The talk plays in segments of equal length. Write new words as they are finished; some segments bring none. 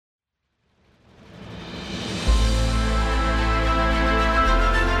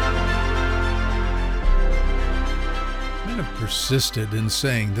persisted in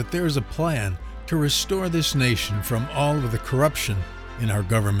saying that there is a plan to restore this nation from all of the corruption in our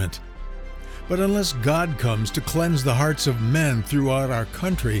government. But unless God comes to cleanse the hearts of men throughout our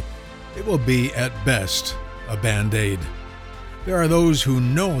country, it will be, at best, a Band-Aid. There are those who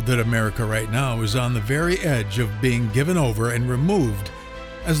know that America right now is on the very edge of being given over and removed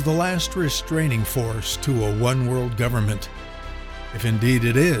as the last restraining force to a one-world government. If indeed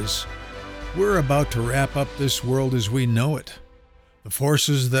it is, we're about to wrap up this world as we know it. The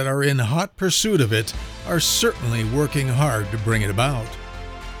forces that are in hot pursuit of it are certainly working hard to bring it about.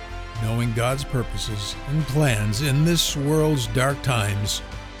 Knowing God's purposes and plans in this world's dark times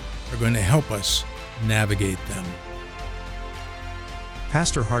are going to help us navigate them.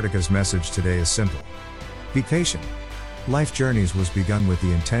 Pastor Hardiga's message today is simple. Be patient. Life Journeys was begun with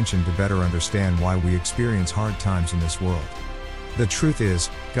the intention to better understand why we experience hard times in this world. The truth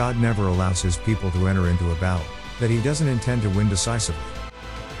is, God never allows His people to enter into a battle that He doesn't intend to win decisively.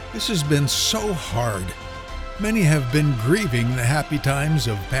 This has been so hard. Many have been grieving the happy times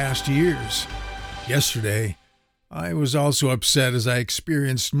of past years. Yesterday, I was also upset as I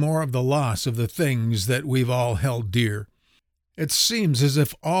experienced more of the loss of the things that we've all held dear. It seems as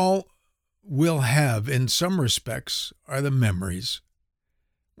if all we'll have in some respects are the memories.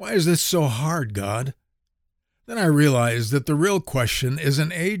 Why is this so hard, God? Then I realized that the real question is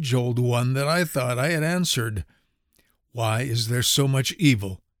an age-old one that I thought I had answered. Why is there so much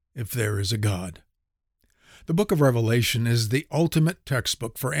evil if there is a God? The book of Revelation is the ultimate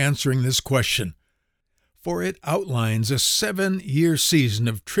textbook for answering this question, for it outlines a 7-year season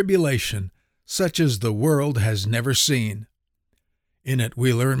of tribulation such as the world has never seen. In it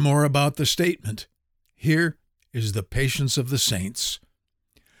we learn more about the statement, "Here is the patience of the saints."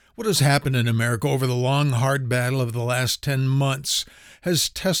 What has happened in America over the long, hard battle of the last 10 months has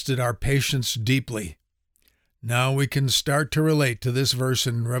tested our patience deeply. Now we can start to relate to this verse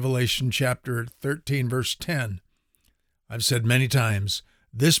in Revelation chapter 13, verse 10. I've said many times,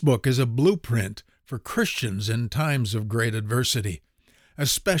 this book is a blueprint for Christians in times of great adversity,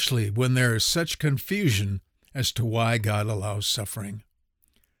 especially when there is such confusion as to why God allows suffering.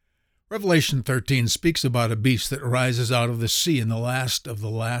 Revelation 13 speaks about a beast that rises out of the sea in the last of the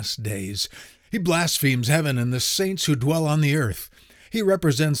last days. He blasphemes heaven and the saints who dwell on the earth. He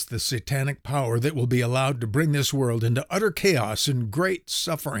represents the satanic power that will be allowed to bring this world into utter chaos and great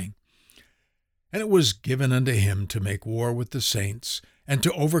suffering. And it was given unto him to make war with the saints and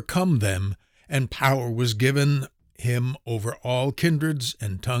to overcome them, and power was given him over all kindreds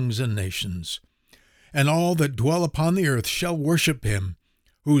and tongues and nations. And all that dwell upon the earth shall worship him,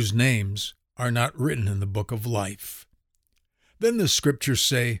 whose names are not written in the book of life. Then the Scriptures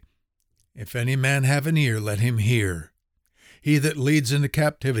say, "If any man have an ear, let him hear. He that leads into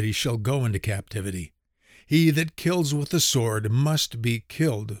captivity shall go into captivity. He that kills with the sword must be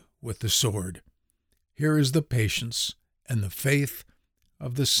killed with the sword." Here is the patience and the faith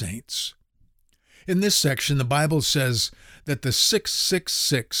of the saints. In this section, the Bible says that the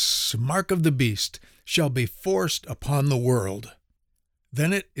 666 mark of the beast shall be forced upon the world.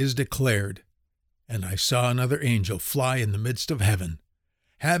 Then it is declared, "And I saw another angel fly in the midst of heaven,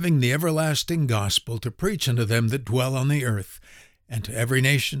 having the everlasting gospel to preach unto them that dwell on the earth, and to every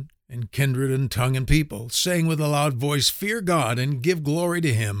nation, and kindred, and tongue, and people, saying with a loud voice, Fear God, and give glory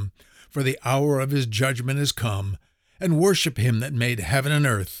to him, for the hour of his judgment is come, and worship him that made heaven and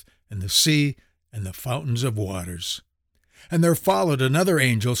earth, and the sea, and the fountains of waters. And there followed another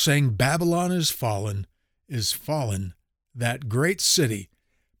angel, saying, Babylon is fallen, that great city,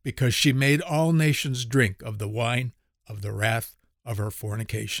 because she made all nations drink of the wine of the wrath of her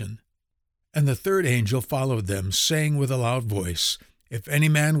fornication. And the third angel followed them, saying with a loud voice, If any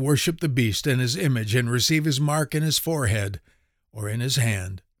man worship the beast and his image, and receive his mark in his forehead or in his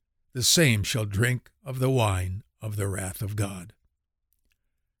hand, the same shall drink of the wine of the wrath of God.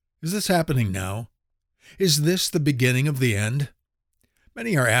 Is this happening now? Is this the beginning of the end?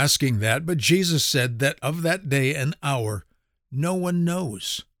 Many are asking that, but Jesus said that of that day and hour no one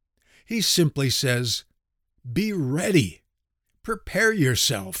knows. He simply says, Be ready. Prepare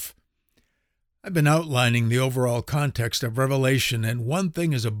yourself. I've been outlining the overall context of Revelation, and one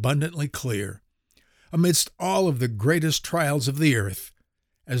thing is abundantly clear. Amidst all of the greatest trials of the earth,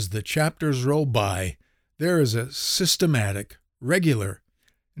 as the chapters roll by, there is a systematic, regular,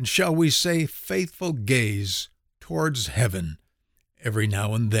 and shall we say faithful gaze towards heaven every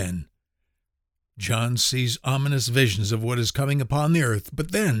now and then. John sees ominous visions of what is coming upon the earth,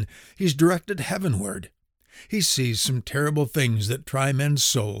 but then he's directed heavenward. He sees some terrible things that try men's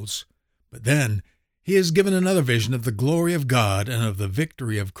souls, but then he is given another vision of the glory of God and of the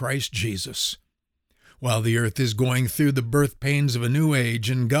victory of Christ Jesus. While the earth is going through the birth pains of a new age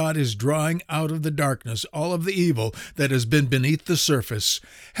and God is drawing out of the darkness all of the evil that has been beneath the surface,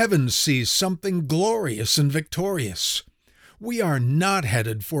 heaven sees something glorious and victorious. We are not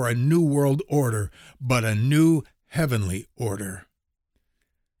headed for a new world order, but a new heavenly order.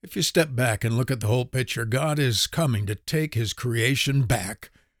 If you step back and look at the whole picture, God is coming to take his creation back.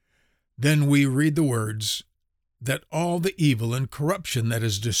 Then we read the words that all the evil and corruption that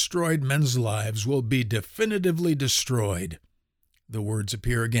has destroyed men's lives will be definitively destroyed. The words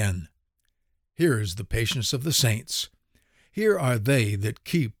appear again. Here is the patience of the saints. Here are they that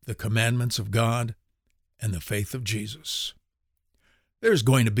keep the commandments of God and the faith of Jesus. There's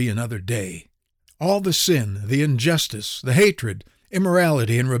going to be another day. All the sin, the injustice, the hatred,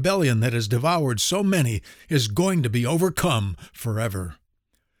 immorality, and rebellion that has devoured so many is going to be overcome forever.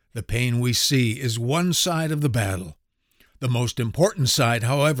 The pain we see is one side of the battle. The most important side,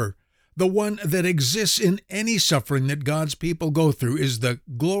 however, the one that exists in any suffering that God's people go through, is the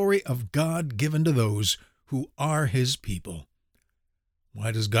glory of God given to those who are his people.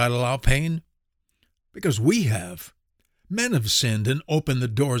 Why does God allow pain? Because we have. Men have sinned and opened the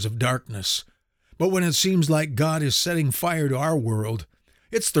doors of darkness. But when it seems like God is setting fire to our world,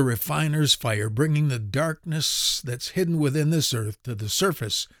 it's the refiner's fire bringing the darkness that's hidden within this earth to the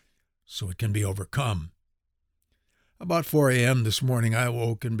surface so it can be overcome. About 4 a.m. this morning, I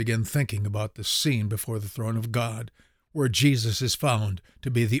awoke and began thinking about the scene before the throne of God, where Jesus is found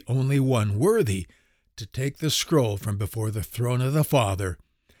to be the only one worthy to take the scroll from before the throne of the Father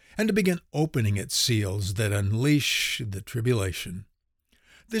and to begin opening its seals that unleash the tribulation.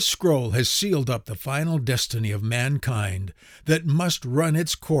 This scroll has sealed up the final destiny of mankind that must run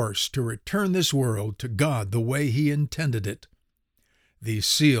its course to return this world to God the way he intended it. These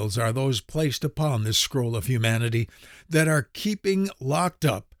seals are those placed upon this scroll of humanity that are keeping locked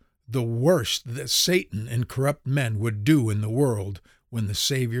up the worst that Satan and corrupt men would do in the world when the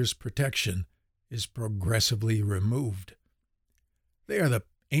Savior's protection is progressively removed. They are the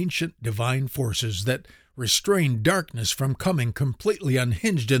ancient divine forces that restrain darkness from coming completely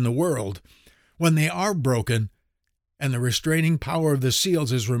unhinged in the world. When they are broken, and the restraining power of the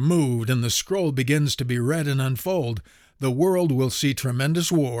seals is removed and the scroll begins to be read and unfold, the world will see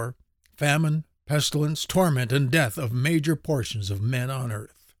tremendous war, famine, pestilence, torment, and death of major portions of men on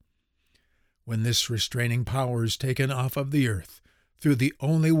earth. When this restraining power is taken off of the earth, through the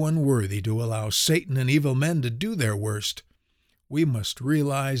only one worthy to allow Satan and evil men to do their worst, we must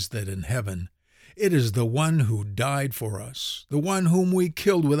realize that in heaven, it is the one who died for us, the one whom we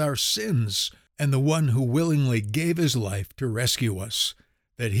killed with our sins, and the one who willingly gave his life to rescue us,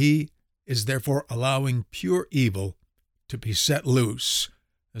 that he is therefore allowing pure evil to be set loose,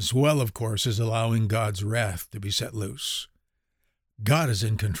 as well, of course, as allowing God's wrath to be set loose. God is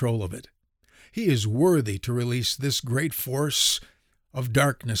in control of it. He is worthy to release this great force of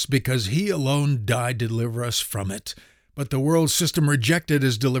darkness because he alone died to deliver us from it. But the world system rejected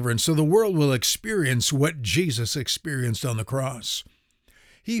his deliverance, so the world will experience what Jesus experienced on the cross.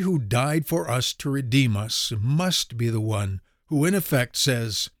 He who died for us to redeem us must be the one who in effect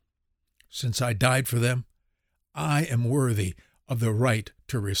says, "Since I died for them, I am worthy of the right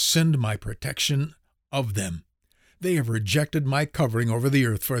to rescind my protection of them. They have rejected my covering over the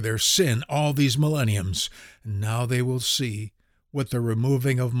earth for their sin all these millenniums, and now they will see what the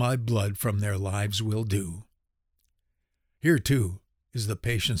removing of my blood from their lives will do." Here, too, is the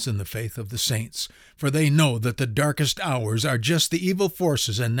patience and the faith of the saints, for they know that the darkest hours are just the evil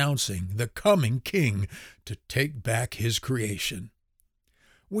forces announcing the coming King to take back his creation.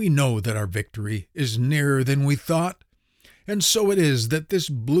 We know that our victory is nearer than we thought, and so it is that this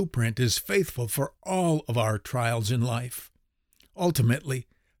blueprint is faithful for all of our trials in life. Ultimately,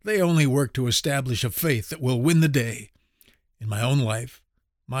 they only work to establish a faith that will win the day. In my own life,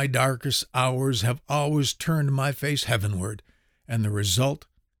 my darkest hours have always turned my face heavenward, and the result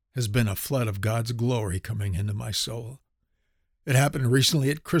has been a flood of God's glory coming into my soul. It happened recently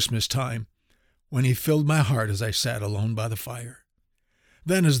at Christmas time, when he filled my heart as I sat alone by the fire.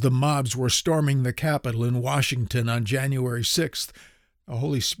 Then, as the mobs were storming the Capitol in Washington on January 6th, the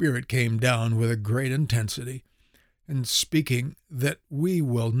Holy Spirit came down with a great intensity, and speaking that we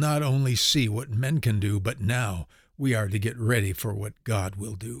will not only see what men can do, but now we are to get ready for what God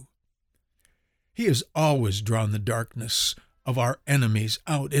will do. He has always drawn the darkness of our enemies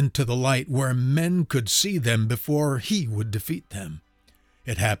out into the light where men could see them before he would defeat them.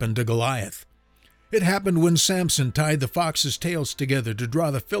 It happened to Goliath. It happened when Samson tied the fox's tails together to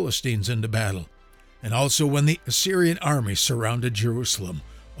draw the Philistines into battle, and also when the Assyrian army surrounded Jerusalem,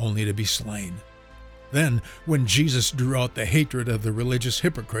 only to be slain. Then, when Jesus drew out the hatred of the religious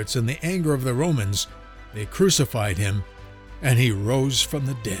hypocrites and the anger of the Romans, They crucified him, and he rose from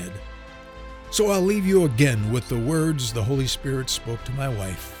the dead. So I'll leave you again with the words the Holy Spirit spoke to my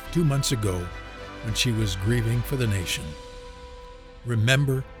wife 2 months ago when she was grieving for the nation.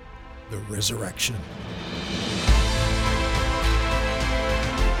 Remember the resurrection.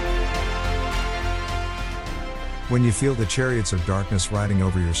 When you feel the chariots of darkness riding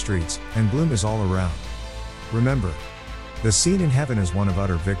over your streets, and gloom is all around, remember, the scene in heaven is one of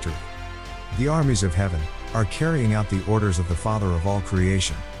utter victory. The armies of heaven are carrying out the orders of the Father of all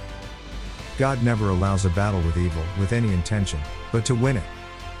creation. God never allows a battle with evil with any intention, but to win it.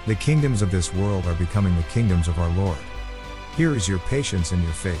 The kingdoms of this world are becoming the kingdoms of our Lord. Here is your patience and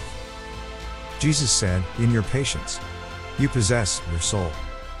your faith. Jesus said, "In your patience, you possess your soul."